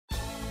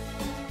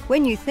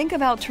When you think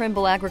about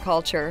Trimble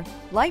agriculture,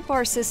 light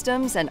bar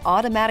systems and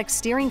automatic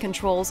steering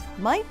controls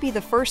might be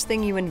the first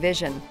thing you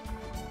envision.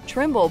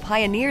 Trimble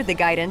pioneered the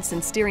guidance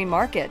and steering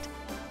market.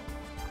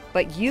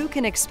 But you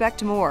can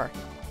expect more,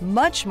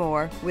 much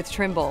more with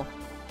Trimble.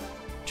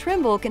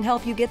 Trimble can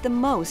help you get the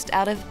most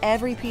out of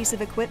every piece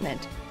of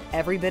equipment,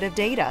 every bit of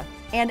data,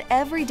 and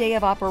every day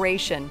of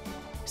operation,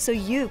 so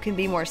you can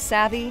be more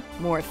savvy,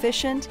 more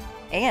efficient,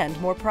 and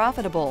more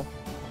profitable.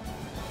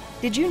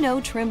 Did you know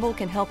Trimble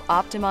can help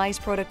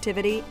optimize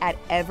productivity at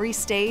every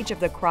stage of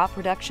the crop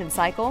production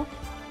cycle,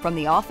 from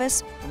the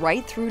office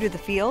right through to the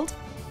field?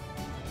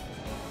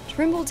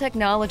 Trimble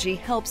technology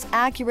helps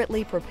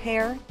accurately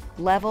prepare,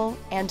 level,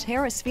 and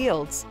terrace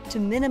fields to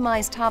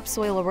minimize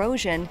topsoil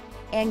erosion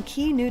and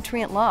key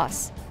nutrient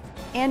loss,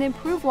 and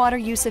improve water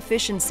use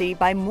efficiency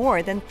by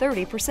more than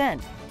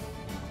 30%.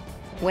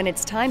 When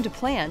it's time to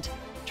plant,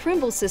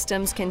 Trimble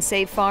systems can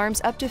save farms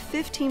up to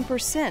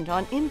 15%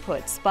 on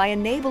inputs by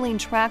enabling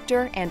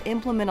tractor and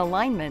implement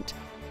alignment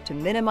to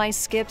minimize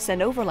skips and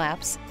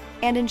overlaps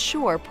and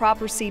ensure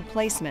proper seed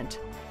placement.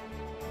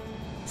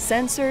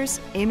 Sensors,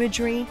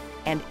 imagery,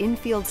 and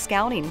in-field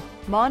scouting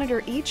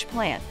monitor each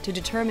plant to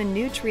determine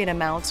nutrient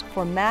amounts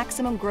for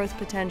maximum growth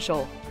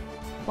potential,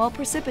 while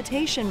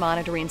precipitation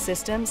monitoring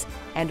systems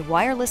and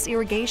wireless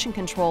irrigation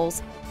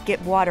controls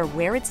get water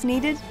where it's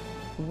needed,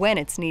 when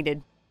it's needed.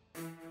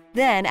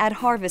 Then, at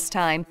harvest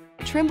time,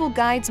 Trimble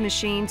guides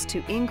machines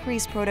to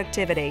increase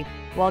productivity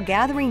while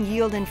gathering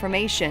yield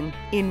information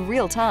in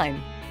real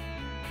time.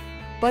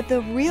 But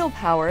the real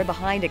power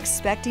behind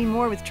expecting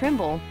more with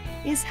Trimble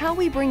is how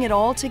we bring it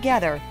all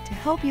together to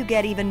help you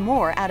get even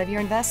more out of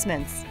your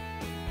investments.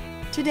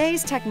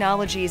 Today's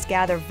technologies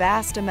gather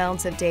vast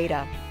amounts of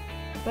data,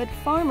 but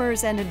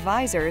farmers and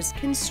advisors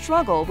can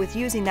struggle with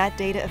using that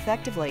data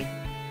effectively.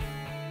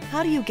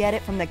 How do you get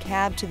it from the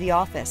cab to the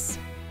office?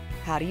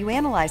 How do you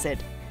analyze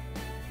it?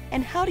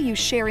 And how do you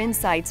share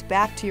insights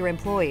back to your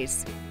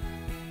employees?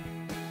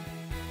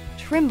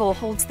 Trimble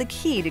holds the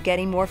key to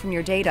getting more from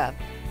your data.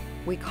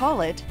 We call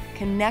it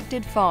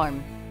Connected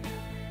Farm.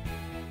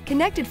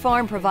 Connected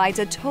Farm provides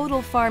a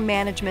total farm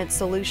management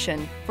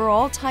solution for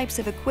all types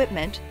of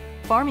equipment,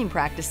 farming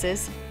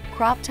practices,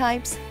 crop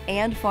types,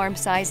 and farm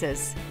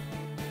sizes.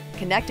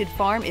 Connected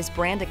Farm is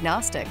brand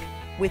agnostic,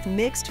 with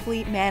mixed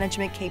fleet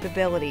management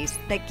capabilities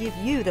that give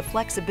you the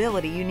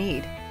flexibility you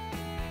need.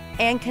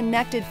 And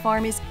Connected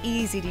Farm is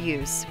easy to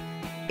use.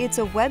 It's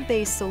a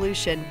web-based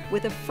solution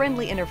with a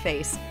friendly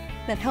interface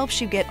that helps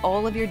you get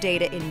all of your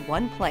data in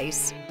one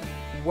place,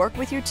 work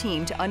with your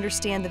team to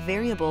understand the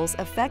variables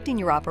affecting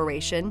your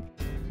operation,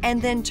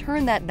 and then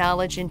turn that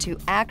knowledge into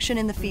action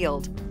in the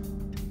field.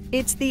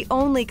 It's the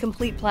only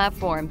complete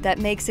platform that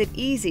makes it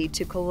easy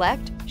to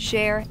collect,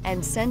 share,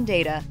 and send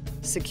data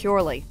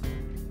securely.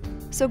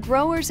 So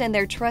growers and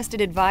their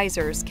trusted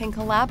advisors can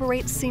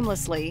collaborate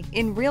seamlessly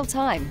in real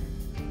time.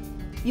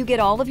 You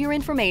get all of your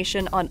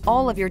information on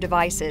all of your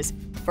devices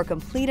for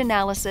complete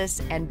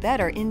analysis and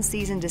better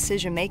in-season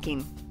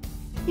decision-making.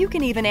 You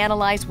can even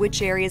analyze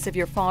which areas of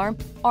your farm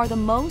are the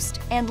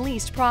most and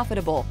least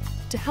profitable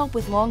to help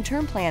with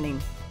long-term planning.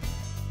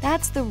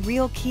 That's the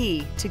real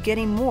key to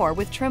getting more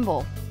with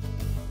Trimble.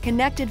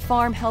 Connected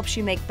Farm helps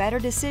you make better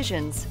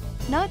decisions,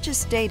 not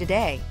just day to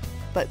day,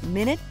 but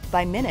minute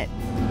by minute.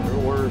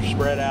 We're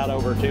spread out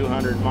over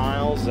 200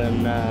 miles,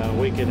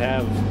 and we could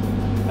have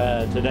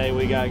today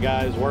we got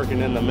guys working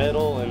in the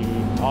middle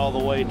and all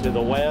the way to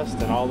the west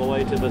and all the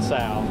way to the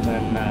south,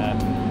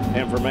 and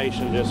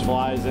information just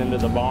flies into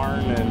the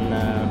barn,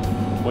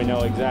 and we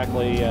know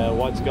exactly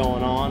what's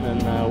going on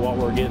and what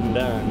we're getting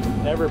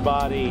done.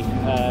 Everybody,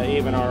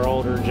 even our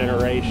older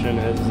generation,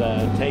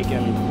 has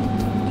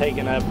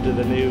taken up to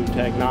the new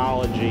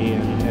technology,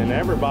 and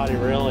everybody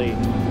really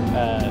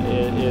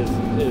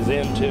is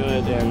into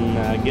it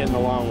and getting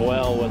along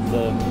well with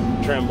the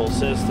Trimble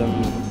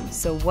system.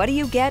 So what do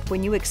you get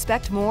when you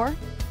expect more?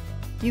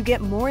 You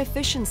get more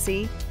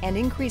efficiency and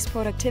increased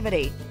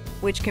productivity,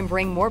 which can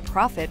bring more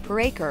profit per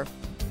acre.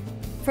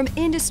 From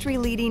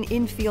industry-leading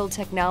in-field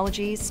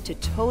technologies to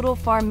total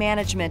farm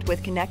management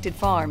with Connected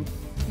Farm,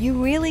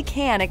 you really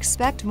can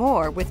expect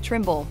more with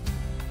Trimble.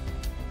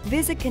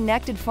 Visit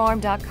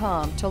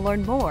connectedfarm.com to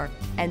learn more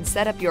and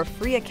set up your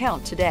free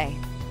account today.